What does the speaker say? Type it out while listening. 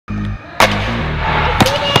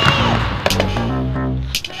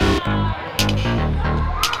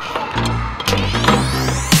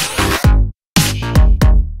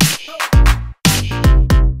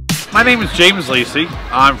My name is James Lacey.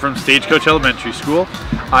 I'm from Stagecoach Elementary School.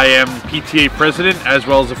 I am PTA president as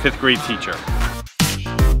well as a 5th grade teacher.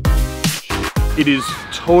 It is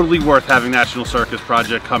totally worth having National Circus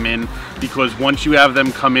Project come in, because once you have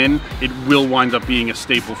them come in, it will wind up being a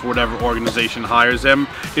staple for whatever organization hires them.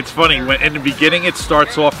 It's funny, when in the beginning it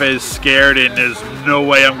starts off as scared and there's no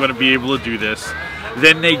way I'm going to be able to do this.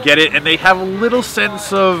 Then they get it and they have a little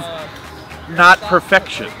sense of not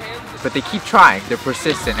perfection. But they keep trying, they're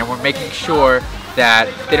persistent, and we're making sure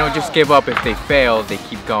that they don't just give up if they fail, they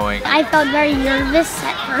keep going. I felt very nervous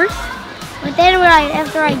at first, but then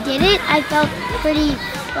after I did it, I felt pretty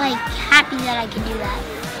happy that I could do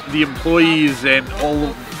that. The employees and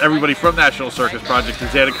everybody from National Circus Project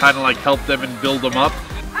is there to kind of help them and build them up.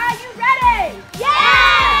 Are you ready?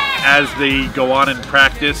 Yeah! As they go on and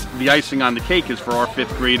practice, the icing on the cake is for our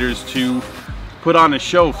 5th graders to put on a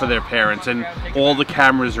show for their parents, and all the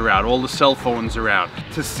cameras are out, all the cell phones are out.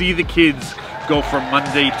 To see the kids go from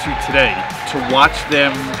Monday to today, to watch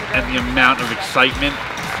them and the amount of excitement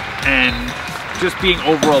and just being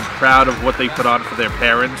overall proud of what they put on for their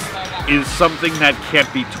parents is something that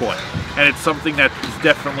can't be taught. And it's something that is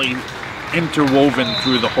definitely interwoven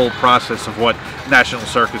through the whole process of what National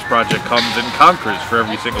Circus Project comes and conquers for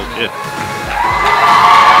every single kid.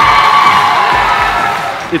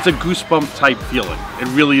 It's a goosebump type feeling. It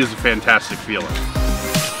really is a fantastic feeling.